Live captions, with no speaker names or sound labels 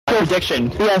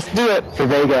prediction. Yes, do it. For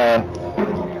Vega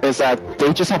is that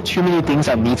they just have too many things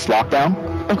that needs lockdown.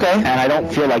 Okay. And I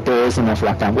don't feel like there is enough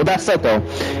lockdown. With that said though,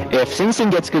 if Sing Sing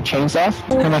gets good chains off,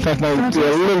 MFF may be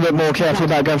a little bit more careful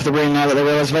about going for the ring now that they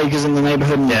realize Vega's in the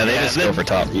neighborhood. Yeah, they just go for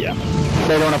top. Yeah.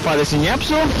 They don't want to fight this in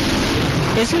Yapsor.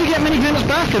 He's going to get many glimpses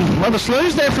back, and well, the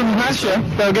slow's there from Pasha.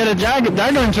 They'll get a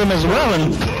dagger into him as well,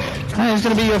 and he's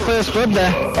going to be your first blood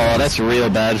there. Oh, that's real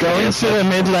bad for Going to the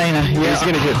mid laner. Yeah. He's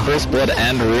going to get first blood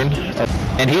and rune,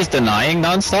 and he's denying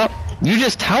non-stop. You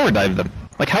just tower dive them.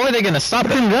 Like, how are they going to stop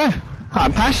it? Couldn't go.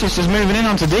 Pasha's just moving in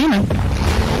onto Demon.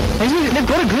 They've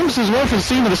got a glimpse as well for the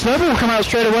scene, but the snowball will come out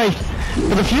straight away.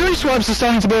 But the Fury swipes are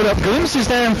starting to build up. Glimpses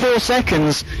there in 4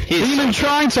 seconds. Demon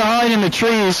trying to hide in the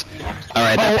trees.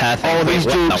 Alright, that path. Oh, these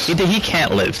dupes. No, he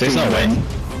can't live. There's no way.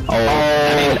 Oh,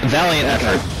 I mean, valiant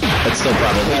effort. But still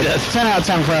probably dead. 10 out of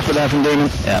 10 for effort there from Demon.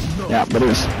 Yeah, but it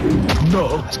was...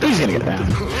 No. He's gonna get down.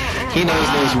 He knows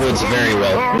those woods very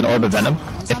well with Orb of Venom.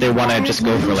 If they want to just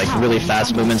go for like really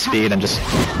fast movement speed and just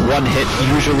one hit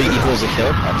usually equals a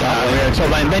kill.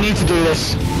 They need to do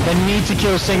this. They need to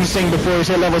kill Sing Sing before he's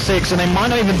hit level 6, and they might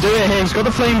not even do it here. He's got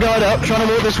the flame guard up, trying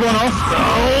to walk this one off.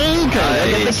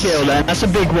 Okay, they get the kill there. That's a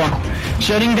big one.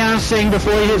 Shutting down Sing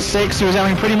before he hits 6. He was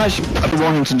having pretty much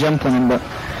wanting to jump on him, but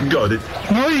got it.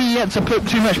 Not really yet to put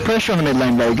too much pressure on the mid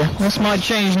lane, Vega. This might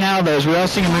change now though, as we are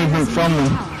seeing a movement from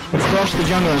them across the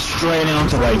jungle and straight in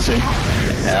onto Way 2.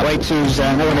 Yeah. Way 2's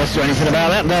no one has to do anything about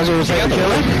that. That's always a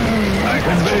killer.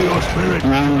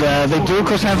 And they do of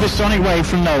course have this Sonic Wave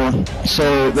from no one,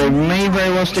 so they may very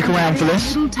well stick around for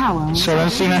this. So don't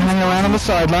see them hang around on the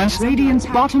sidelines. Radiant's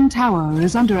bottom tower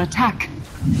is under attack.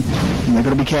 And they've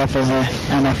got to be careful here,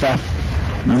 MFF.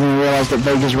 And they realise that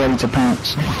Vega's ready to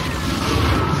pounce.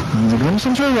 And the glimpse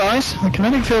onto a rise. The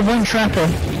kinetic field won't trap him.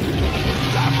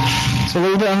 It's a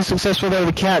little bit unsuccessful there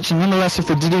with the catch, and nonetheless, if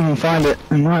they did even find it,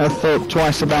 they might have thought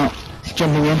twice about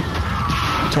jumping in.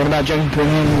 Talking about jumping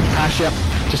in, Asher,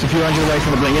 just a few hundred away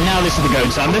from the blink, and now this is the go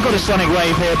time. They've got a Sonic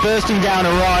Wave here, bursting down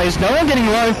a rise, no one getting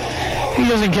low. He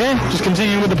doesn't care, just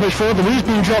continuing with the push forward. The Wee's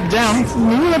been dropped down.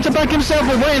 He will have to back himself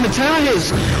away, and the tower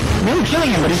is really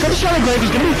killing him, but he's got a Sonic Wave,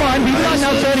 he's going to be fine. People are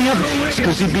now turning up. It's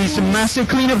because he'd be some massive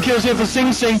cleanup kills here for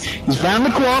Sing Sing. He's found the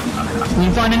Quap. Can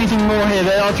you find anything more here?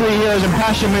 There are 3 heroes and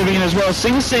Pasha moving in as well.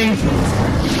 Sing Sing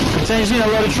potentially in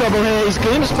a lot of trouble here. He's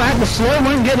glimpsed back, the slow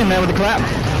won't get him there with the clap.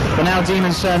 But now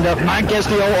Demon's turned up. Matt gets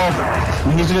the ult off.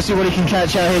 And he's going to see what he can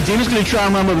catch out here. Demon's going to try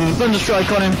and run with the Thunder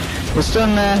Strike on him. The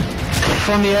stun there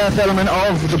from the Earth element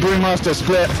of the Brewmaster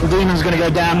split. Demon's going to go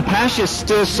down. Pasha's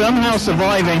still somehow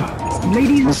surviving.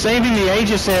 And saving the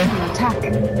Aegis here.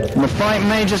 And the fight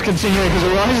may just continue because the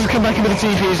Rise has come back in with the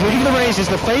TPs. Looking for the raises.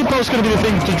 The Fade Pulse is going to be the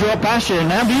thing to drop Pasha. And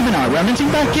now Demonite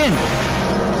remnanting back in.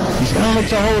 He's going to look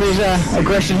to hold his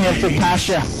aggression here for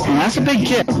Pasha. And that's a big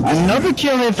kill. Another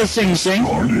kill here for Sing Sing.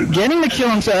 Getting the kill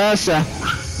onto Ursa.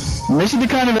 And this is the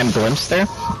kind of glimpse there,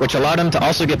 which allowed him to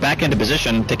also get back into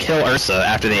position to kill Ursa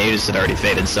after the Aegis had already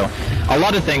faded. So a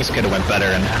lot of things could have went better.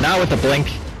 And now with the blink,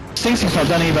 Sing Sing's not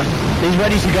done either. He's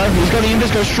ready to go. He's got the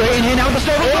Invis go straight in here now with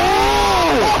the Storm.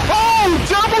 Oh!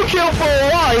 Double kill for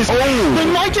Rise! Oh.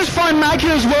 They might just find Mag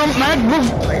here as well. Mag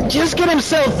will just get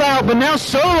himself out, but now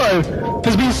Solo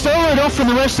has been soloed off from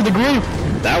the rest of the group.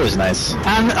 That was nice.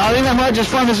 And I think I might just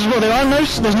find this as well.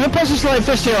 There's no positive slight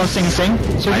fist here on Sing Sing,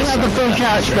 so he didn't have the full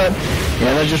catch, but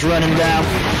yeah, they'll just run him down.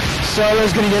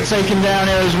 Solo's going to get taken down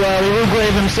here as well. He will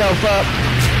grave himself up.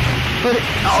 But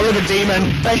look at Demon.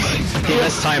 He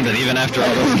mistimed it even after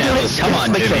all those candles. Come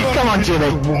on, Jimmy. Come on, Jimmy.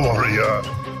 Warrior.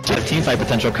 The teamfight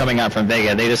potential coming out from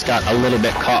Vega, they just got a little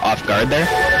bit caught off guard there.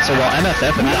 So while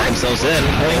MFF have got themselves in,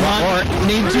 they want more.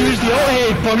 Need to use the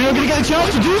ult. Probably not going to get a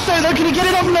chance to do so though. Can he get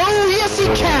it off? No, yes he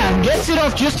can. Gets it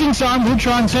off just in time. Will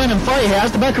try and turn and fight. He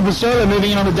has the backup of Solo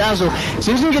moving in on the Dazzle.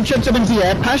 Seems to get chucked up into the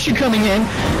air. Pasha coming in.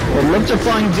 We'll look to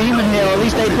find Demon here, or at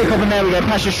least they pick up, and there we go.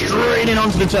 Pasha straight in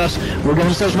onto the Tusk. We're going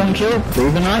to search one kill.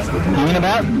 Dreamleague hanging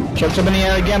about. Chucked up in the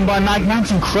air again by Mag.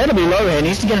 Mag's incredibly low here.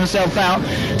 Needs to get himself out.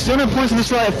 Still no points in the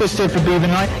slight fist here for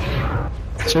Dreamleague.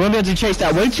 So we'll be able to chase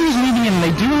that. Way 2 is moving in, and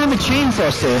they do have a Chain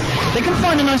Frost here. They can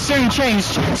find a nice Searing Chain.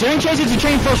 Searing Chain into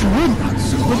Chain Frost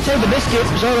would take the biscuit.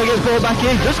 Solo gets brought back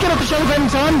in. Just get off the Shadow Blade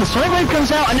in time. The Sonic Wave comes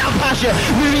out, and now Pasha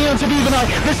moving on to Dreamleague.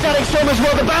 The Static Storm as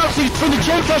well. The bounce from the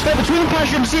Chain Frost there between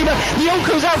Pasha and Seaver. The ult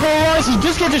comes out for Rise. He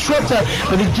just gets disruptor,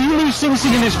 but they do lose Sing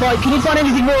Sing in this fight. Can he find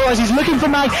anything more? Rise? He's looking for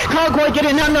Mag. Can't quite get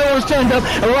it. Now no one's turned up.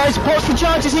 Rise pots the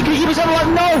chances. He can keep himself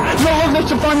alive. No, not long enough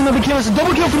to find another kill. It's a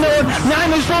double kill for no one. Now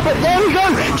he moves forward, but there we go.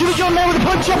 Jimmy John there with a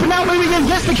punch up and now moving in.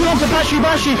 Gets the kill onto Bashi.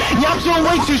 Yapzor on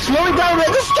way to slowing down there.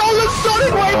 The stolen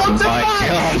Sonic Wave onto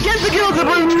Mac. Gets the kill onto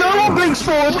Blue. No one blinks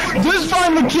forward. Does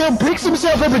find the kill. Picks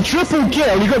himself up a triple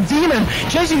kill. You've got Demon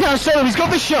chasing down Solo. He's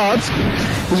got the shards.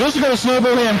 He's also got a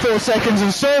snowball here in 4 seconds.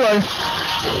 And Solo,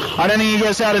 I don't think he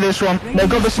gets out of this one. They've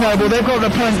got the snowball. They've got the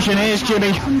punch. And here's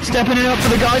Jimmy stepping it up for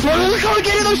the guys. Well, look how he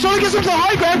gets it though. Solo gets up to the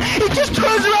high ground. He just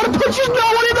turns around and punches no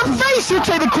one in the face. He'll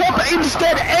take the quad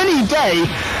instead any day.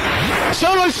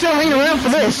 Solo's still hanging around for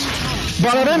this.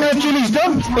 But I don't know if Jimmy's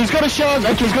done. He's got a shard.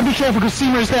 Okay, he's got to be careful because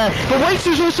Seema is there. But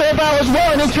Waitsu's also about as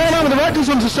well. And he'll turn around with the Raptors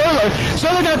onto Solo.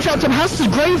 Solo now trapped him. Has to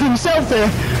grave himself there.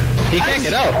 He can't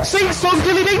get out. Sing Song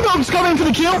Dilly Ding Dong's coming for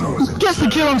the kill. Gets the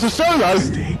kill onto Solo.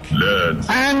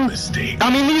 And, I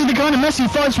mean, these are the kind of messy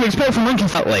fights we expect from Monkey.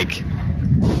 Felt like,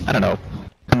 I don't know,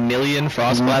 1 million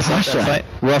Frost Blasts in that fight,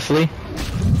 roughly.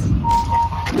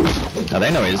 Oh,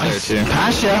 they know he's there too.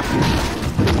 Pasha.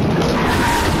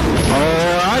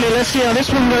 Alrighty, let's see how this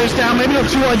one goes down. Maybe not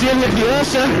too ideal with the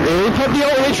Ursa. He'll pop the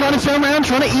ult here, trying to turn around,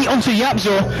 trying to eat onto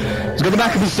Yapzor. He's got the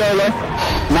back of his Solo.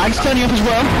 Mag's turning up as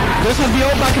well. Does have the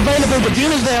ult back available, but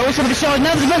Dina's there. Also with the shard.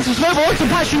 Now there's a mental snowball onto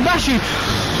Bashi.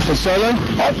 For Solo.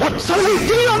 Oh, what? Solo?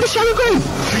 Did he on the Shadow Grave?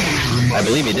 I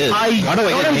believe he did. Oh, no,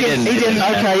 wait, he didn't.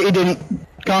 Okay, he didn't.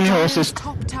 Calm your horses.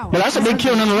 Well, that's a big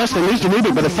kill nonetheless. They lose the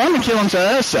Rubik, but they find the kill onto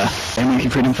Ursa. They're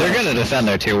going to defend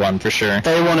their tier 1 for sure.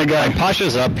 They want to go. Like,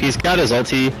 Pasha's up. He's got his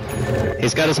ulti.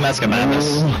 He's got his Mask of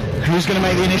Madness. Who's going to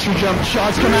make the initial jump?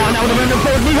 Shards come out, and now with the movement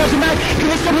forward. Negos and Mac. Can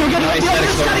they stop him again? The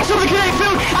statics over the kinetic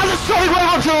field. And the solid way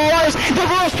out to the Elias. They've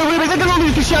lost the Rubik. They're going to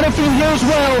lose the Shadow Fiend here as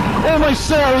well. Almost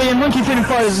certainly. And Monkey Freedom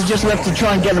Fighters are just left to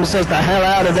try and get themselves the hell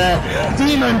out of there.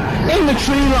 Demon in the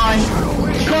tree line.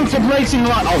 Contemplating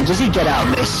like, oh, does he get out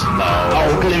of this? No.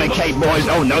 Oh, Glimmer Cape boys.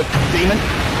 Oh no, Demon.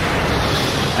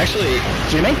 Actually,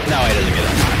 Jimmy? No, he doesn't get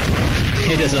out.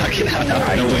 He does not get out.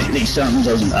 No way. These sons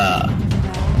doesn't.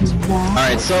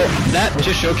 Alright, so that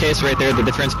just showcased right there the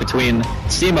difference between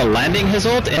Seema landing his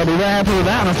ult and... I'll be very happy with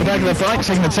that. And off the back of the fight,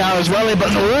 taking the tower as well. But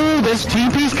oh, this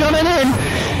TP's coming in.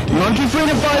 Monkey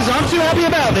Freedom Fighters aren't too happy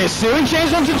about this. Suing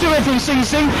changed onto 2 from Sing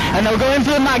Sing, and they'll go in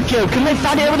for the Mag kill. Can they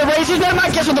fight it over the races? No,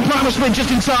 Mag gets on the primal spin just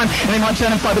in time, and they might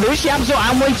turn and fight. But there is Yapzor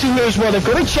and way too here as well. They've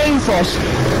got a Chain Frost.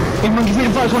 If Monkey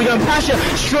Freedom Fighters want to go and Pasha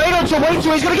straight onto way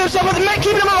too. He's going to go somewhere with the Mag,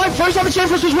 keeping him alive. First have a Chain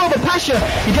Frost as well, but Pasha,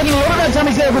 you're getting a lot of that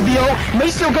damage there with the ult.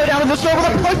 May still go down with the slow with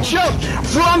a punch up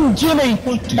from Jimmy,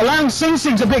 allowing Sing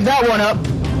Sing to pick that one up.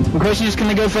 The question is, can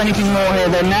they go for anything more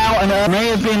here? They're now, and may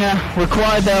have been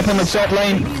required there up on the top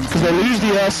lane, because they lose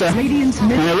the Ursa. And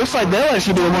it looks like they'll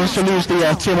actually be the ones to lose the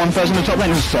tier 1 first in the top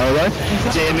lane. Solo.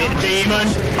 Demon.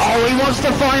 Oh, he wants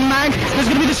to find Mag.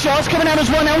 There's going to be the shards coming out as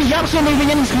well. Now Yapzor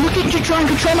moving in. He's looking to try and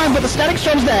control Mag, but the static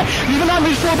storm's there. Even though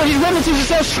moves forward, but he's remedies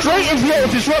himself straight into the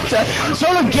ult disruptor.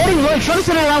 Solo getting low, trying to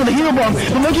turn it around with a hero bomb.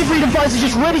 The Monkey Freedom Fighters is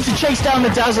just ready to chase down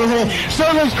the Dazzle here.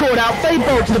 Solo's caught out. Fade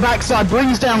bolt to the backside,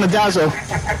 brings down the Dazzle.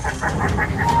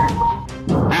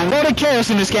 And a lot of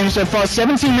chaos in this game so far.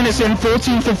 17 minutes in,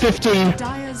 14 for 15. What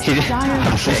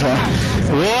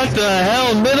the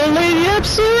hell? Middle lane,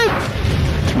 Yapzor?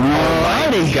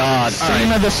 Alrighty. God.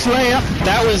 Seema the Slayer.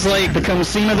 That was like... becomes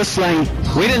Seema the Slayer.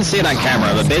 We didn't see it on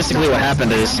camera, but basically what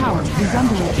happened is...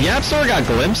 Yapzor got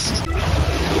glimpsed.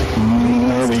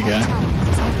 There we go.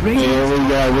 Here we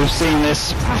go. We've seen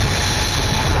this.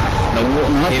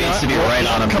 He needs to be right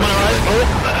on him. Come on, alright. Oh,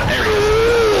 there he is.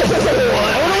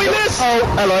 Oh, we missed! Oh,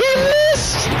 hello. He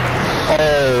missed!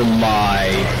 Oh my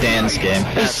dance game.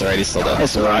 That's alright, he's still dead.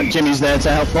 It's alright. Jimmy's there to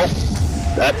help.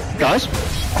 Guys?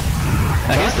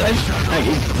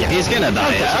 He's gonna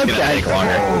die. It's gonna take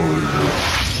longer.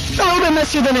 A little bit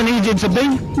messier than it needed to be.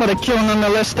 What a kill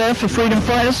nonetheless there for Freedom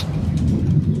Fighters.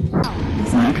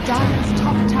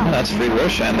 Oh, that's free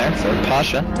Roshan there for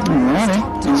Pasha.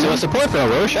 Alrighty. So a support for a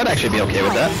Rosh, I'd actually be okay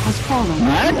with that.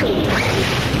 Mag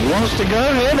wants to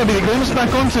go here. There'll be the glimpse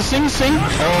back on to Sing Sing.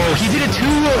 Oh, he did it too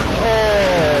early.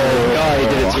 Oh, God, he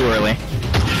did it too early.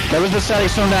 There was the static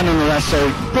storm down on the rest,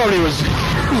 so probably he's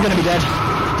going to be dead.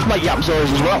 Like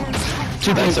Yapzor's as well.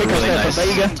 2 points really nice. There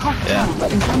you go. Yeah.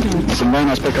 Some very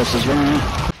nice pickups as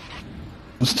well.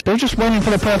 They're just waiting for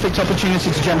the perfect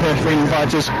opportunity to jump here, Freedom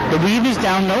Fighters. The weave is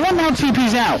down. No one now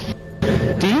TP's out.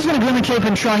 Dean's going to Glimmer Cape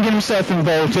and try and get himself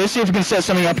involved here. See if he can set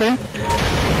something up here.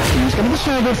 He's Getting the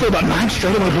snowball through, but Mag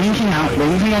straight away blinking out,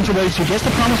 waving onto those two. Gets the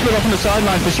promise split off on the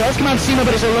sidelines. The shots come out to Cena,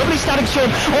 but it's a lovely static shot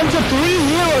onto 3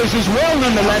 heroes as well,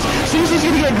 nonetheless. Seems he's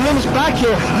going to get a glimpse back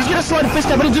here. He's going to slide a fist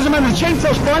out, but it doesn't matter. The chain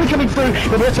frost finally coming through.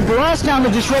 But it's a blast down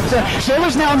the disruptor.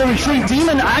 Solo's now on the retreat.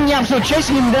 Demon and Yapso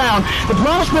chasing him down. The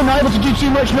blast split not able to do too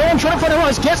much. No one trying to find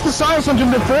Arise. Gets the silence onto him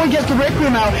before he gets the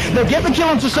Requiem out. They'll get the kill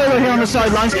onto Solo here on the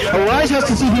sidelines. Arise has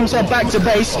to TP himself back to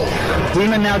base.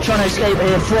 Demon now trying to escape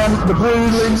here from the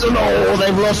Broodlings. And oh,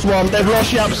 they've lost one. They've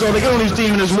lost Yapso. They're going to lose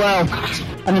Demon as well.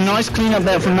 And a nice cleanup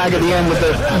there from Mag at the end with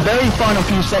the very final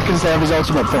few seconds there of his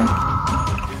ultimate thing.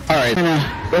 Alright, in a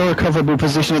irrecoverable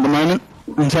position at the moment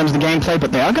in terms of the gameplay,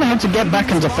 but they are going to have to get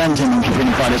back and defend him in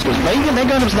Freedom Fighters because they're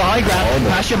going up to the high ground.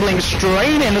 Pasha Blink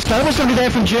straight in. The snowball's going to be there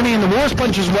from Jimmy and the War's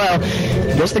Punch as well.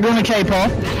 Guess they're going to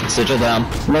K-Paw. Sigil down.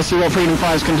 Let's see what Freedom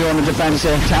Fighters can do on the defense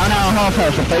here. Town out half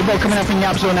health. The Fade Ball coming up from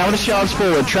Yapso now with the shards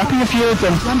forward, trapping a few of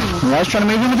them. Arise trying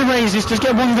to move in with the raises. Just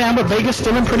get one down, but Vega's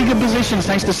still in pretty good positions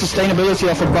thanks to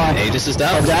sustainability offered by Aegis is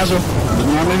down. Dazzle.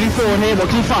 Now moving forward here. What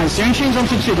can he find? Searing Chains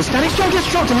onto 2. The Static Strike gets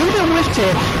dropped. A little bit of rift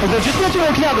here. But they're just about to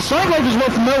work it out. The Sonic Wave as well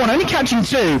from no one. Only catching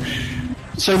 2.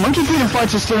 So Monkey Freedom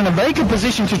Fighters still in a very good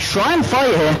position to try and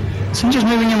fight here. Singer's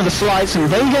moving in with the slides and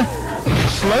Vega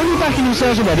slowly backing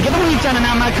themselves away. They get the weave down and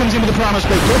now Mag comes in with the Primal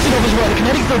Split. Gets it off as well. The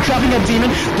kinetic field trapping that Demon.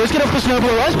 Does get off the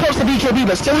snowball. Rise past the BKB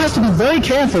but still has to be very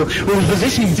careful with his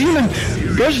positioning. Demon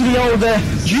goes for the old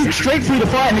juke straight through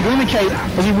the fight and the Glimmer Cape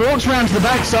as he walks around to the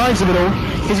back sides of it all.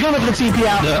 He's going to look for the TP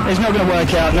out. Yeah. It's not going to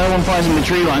work out. No one fires him in the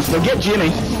tree line. So they'll get Jimmy.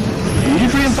 The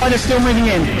Freedom Fighter's still moving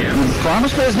in. The Primal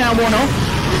Split is now one off.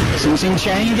 Sing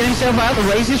Chain getting himself out, the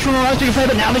raises from Arise to fair,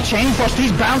 but now the Chain Frost,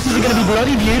 these bounces are going to be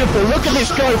bloody beautiful. Look at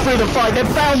this go through the fight. They've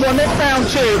found one, they've found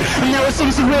 2. And now with Sing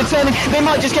returning, they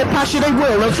might just get Pasha, they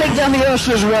will. They'll take down the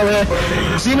Ursula as well here.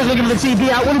 Seema's looking for the TP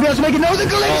out, will he be able to make it? No, the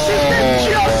glimpses,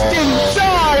 they're just in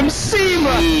time.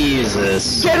 Seema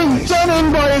Jesus. Getting done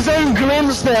in by his own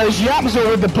glimpse there as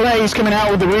Yapso with the plays coming out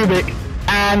with the Rubik.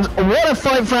 And what a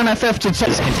fight for MFF to take.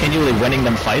 He's continually winning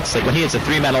them fights. Like when he hits a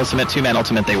 3-man ultimate, 2-man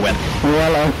ultimate, they win.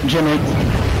 Well, Jimmy,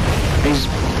 he's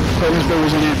putting his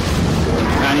balls in it,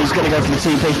 and he's going to go for the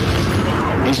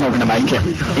TP. He's not going to make it.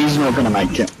 He's not going to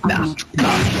make it. No.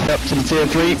 Up to the tier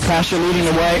 3, Pasha leading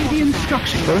the way.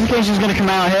 Qualification's going to come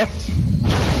out here.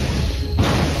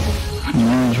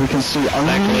 And we can see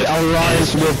only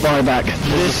Arise with buyback.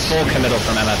 This is full committal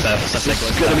from MFF. This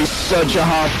is going to be such a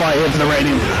hard fight here for the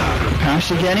Radiant.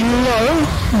 Pasha getting low.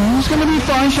 He's going to be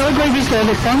fine. Shadow Grave is there.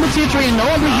 They found the tier 3 and no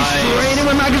one brings straight in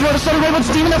with Mag as well. The Shadow Grave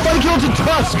wants Demon. They're fighting kill to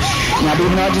Tusk. Now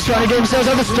Demon out just trying to get themselves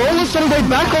out. The stolen Shadow Grave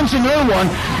back onto no one.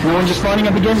 No one just fighting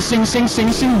up against Sing.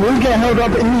 Will get held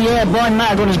up in the air by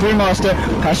Mag on his Brewmaster.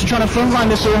 Pasha trying to frontline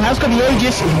this all. Has got the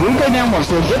Aegis. He will go down once.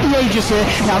 They'll get the Aegis here.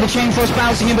 Now the Chain Frost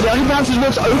bouncing in, but the only bounces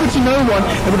works over to no one.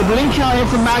 They're with a blink out here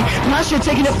from Mag. Pasha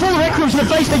taking it full Requiem to the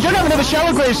face. They don't have another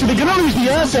Shadow Grave, so they're going to lose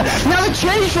the Ursa. Now the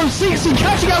change from 60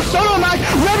 catching out Solo Mag,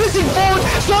 reversing forward.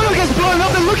 Solo gets blown up.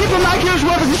 They're looking for Mag here as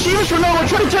well. But the Shiva's from nowhere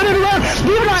trying to turn it around.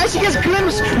 Even as he gets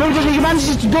glimpsed, no one doesn't. He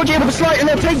manages to dodge able to slide and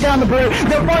they'll take down the Brew.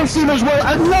 They'll find Seema as well.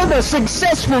 Another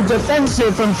successful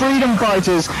defensive from Freedom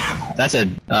Fighters. That's a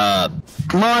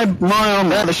my arm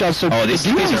there. The shot's so. Oh, these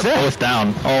are both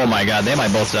down. Oh my god, they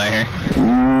might both die here.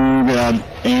 Oh god,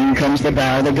 in comes the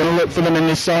barrel. They're gonna look for them in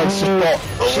this side spot.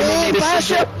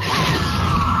 Pasha.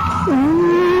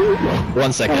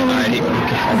 1 second. Alright.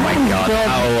 Oh my god.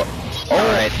 How?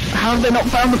 Alright. How have they not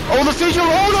found the? Oh, the sigil.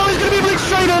 Oh no, he's gonna be blinked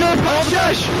straight on it.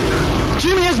 Pasha.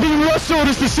 Jimmy has been rustled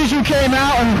as the sigil came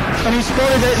out and he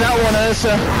spotted it, that one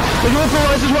Ursa. The North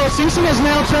Rise as well. Sing has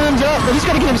now turned up, but he's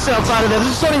got to get himself out of there. There's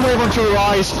a Sonic Wave onto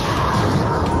Rise.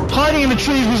 Hiding in the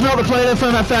trees was not the play there for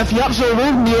MFF. Yapso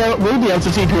will be able to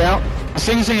TP out.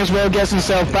 Sing as well gets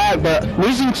himself back, but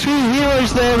losing 2 heroes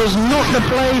there was not the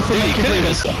play for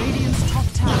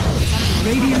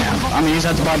I mean, he's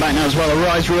had to buy back now as well.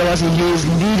 Arise realizing he is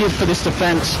needed for this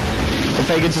defense. If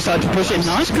Vega decide to push it,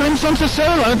 nice glimpse onto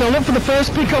Solo. They'll look for the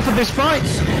first pick off of this fight.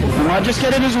 He might just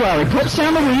get it as well. He puts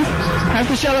down the roof, has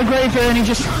the Shallow Grave here, and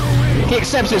he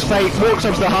accepts his fate, walks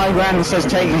up to the high ground and says,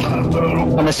 take me.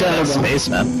 On the Shallow space,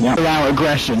 man. Yeah. Allow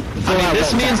aggression.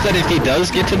 This means that if he does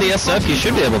get to the SF, you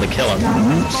should be able to kill him.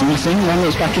 Sing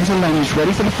goes back into the lane. He's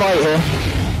ready for the fight here.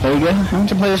 Vega having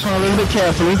to play this one a little bit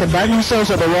carefully. They're backing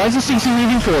themselves up. The Rise of CC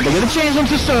moving forward. They're going to change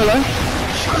onto Solo.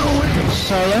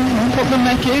 Solo, won't pop the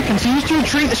mech here, continues to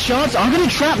retreat. The shards are going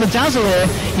to trap the Dazzle here.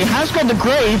 He has got the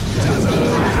grave.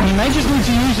 He may just need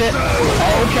to use it.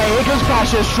 Okay, here comes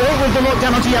Pasha, straight with the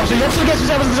lockdown onto Yap. So Yap still gets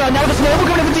himself on the side. Now the snowball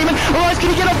coming up the demon. Arise, can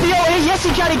he get off the ult here? Yes,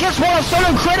 he can. He gets one off Solo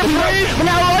incredibly well. But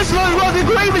now Arise low, well, the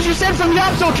grave, as you said, from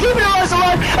Yap. So keeping Arise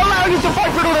alive, allowing him to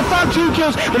fight for it all. They found 2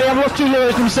 kills, but they have lost 2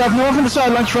 heroes themselves. More from the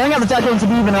sideline, throwing out the dagger into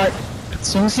the Evenite.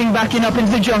 Sing Sing backing up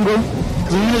into the jungle.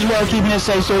 Green as well, keeping it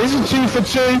safe. So this is 2 for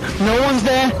 2. No one's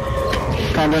there.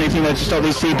 Can't do anything though to stop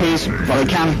these CPs. Well, he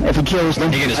can if he kills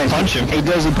them. He can just punch him. He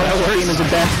does. He punches the demons to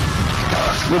death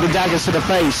with the daggers to the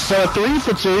face. So a 3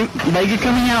 for 2. Vega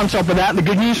coming out on top of that. The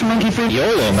good news from Monkey Fruit.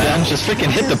 YOLO, man. Just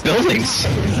freaking hit the buildings.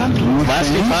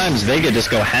 Last few times, Vega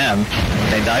just go ham.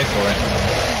 They die for it.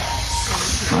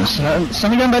 It's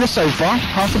only going better so far.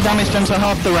 Half the damage done to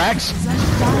half the racks.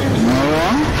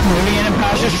 Moving in and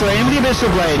Pasha straight in with the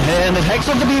Abyssal Blade. And the Hex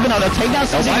of the Beaver now. They'll take down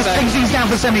Sings down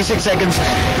for 76 seconds.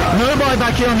 No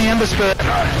buyback here on the Ember Spirit.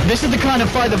 This is the kind of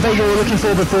fight that Vega were looking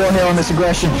for before here on this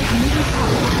aggression.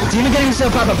 Demon getting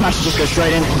himself out, but Pasha just goes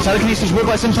straight in. Telekinesis will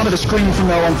by some time with a screen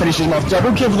from no one finishes him off.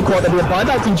 Double kill for the quad. There'll be a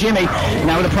buyback from Jimmy.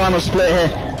 Now with a primal split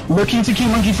here. Looking to keep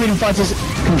Monkey Freedom Fighters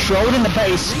controlled in the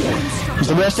base as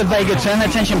the rest of Vega turn their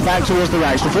attention back towards the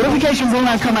racks. The fortification will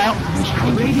now come out.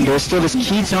 There's still this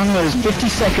key time where there's 50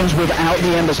 seconds without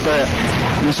the Ember Spirit.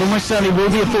 And this almost certainly will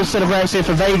be a full set of racks here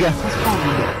for Vega.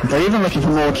 They're even looking for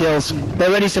more kills.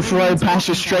 They're ready to throw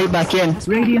Pasha straight back in.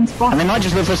 And they might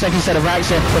just look for a second set of racks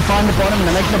here. They'll find the bottom and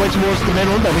they're making their way towards the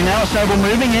middle. There'll be now a snowball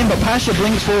moving in, but Pasha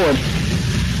blinks forward.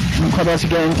 Not quite able to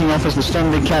get anything off as the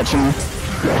stun did catch him.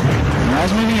 Now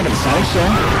he's moving in at the south, so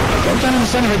got down in the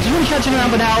centre of it. Didn't catch him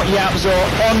out, but out Yapzor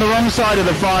on the wrong side of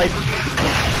the fight.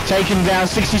 Taken down,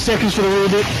 60 seconds for the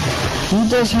wounded. He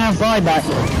does have buyback.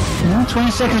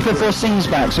 20 seconds before Sing's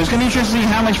back, so it's going to be interesting to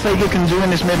see how much Vega can do in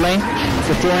this mid lane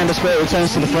before Ember Spirit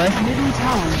returns to the fray.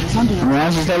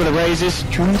 Raz is there with the raises,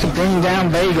 trying to bring down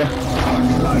Vega.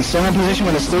 He's still in a position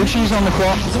where the still cheese on the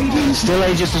crop, still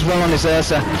Aegis as well on this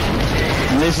Ursa.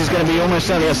 And this is going to be almost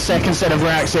certainly a second set of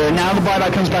racks here. Now the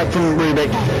buyback comes back from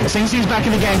Rubik. Sing's back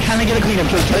in the game. Can they get a cleanup?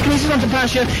 Telekinesis onto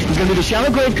Pasha. He's going to be the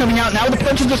Shallow Grave coming out. Now with the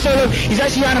punch of the Solo, he's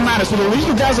actually out of mana. So they'll lose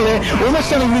the Dazzle here. Almost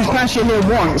certainly lose Pasha here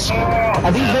once.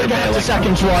 I think Vega has to sack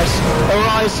him twice.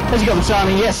 Arise, has he got the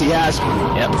timing? Yes, he has.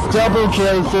 Yep. Double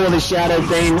kill for the Shadow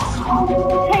Fiend.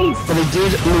 But they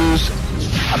did lose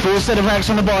a full set of racks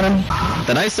on the bottom.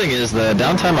 The nice thing is the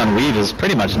downtime on Weave is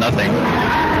pretty much nothing.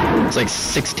 It's like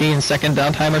 16-second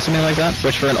downtime or something like that,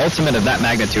 which for an ultimate of that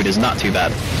magnitude is not too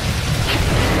bad.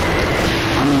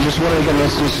 I mean, just what are we going to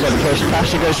do to set the push?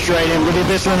 Pasha goes straight in with the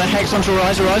Abyssal and the Hex onto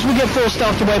Rise. Rise will get forced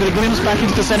stuffed away, but a glimpse back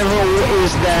into the center of all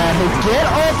is there. He'll get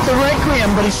off the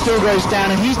Requiem, but he still goes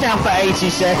down, and he's down for 80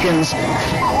 seconds.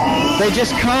 They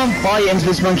just can't bite into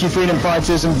this Monkey Freedom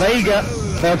Fighters, and Vega,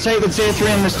 they'll take the tier 3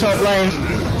 in this top lane.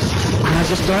 And I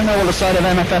just don't know what the side of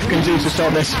MFF can do to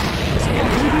stop this.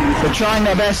 They're trying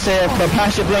their best here, but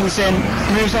Pasha blinks in,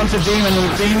 moves on to Demon,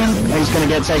 and Demon, he's going to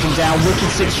get taken down.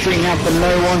 Wicked 6 string out for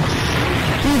no one.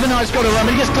 Evenite's got to run,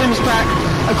 but he gets glimpsed back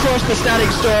across the Static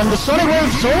Storm. The Sonic Wave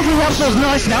all through Raptor's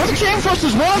nice. Now the Chain Frost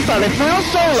as well, fella. They found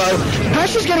Solo.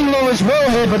 Pasha's getting low as well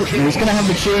here, but he's going to have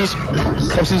the cheese.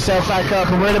 Pops himself back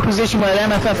up, and we're in a position where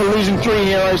MFF are losing 3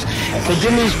 heroes. They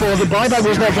did lose 4. The buyback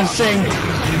was there from Sing,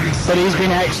 but he's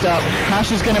been hexed up.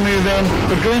 Pasha's going to move in.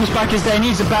 The glimpse back is there. He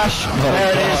needs a bash.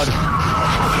 There it is.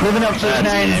 Living up to his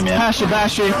name, Pasha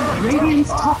Bashu.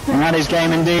 And that is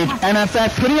game indeed.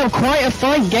 MFF putting up quite a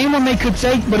fight. Game one they could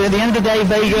take, but at the end of the day,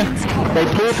 Vega, they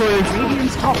pull through.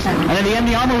 And at the end,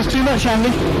 the armor was too much, Andy.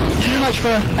 Too much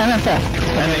for MFF.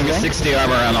 I think 60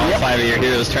 armor on all 5 of your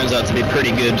heroes turns out to be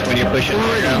pretty good when you're pushing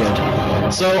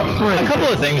around. So, a couple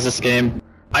of things this game.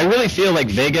 I really feel like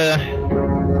Vega,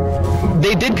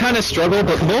 they did kind of struggle,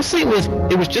 but mostly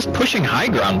it was just pushing high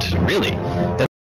ground, really.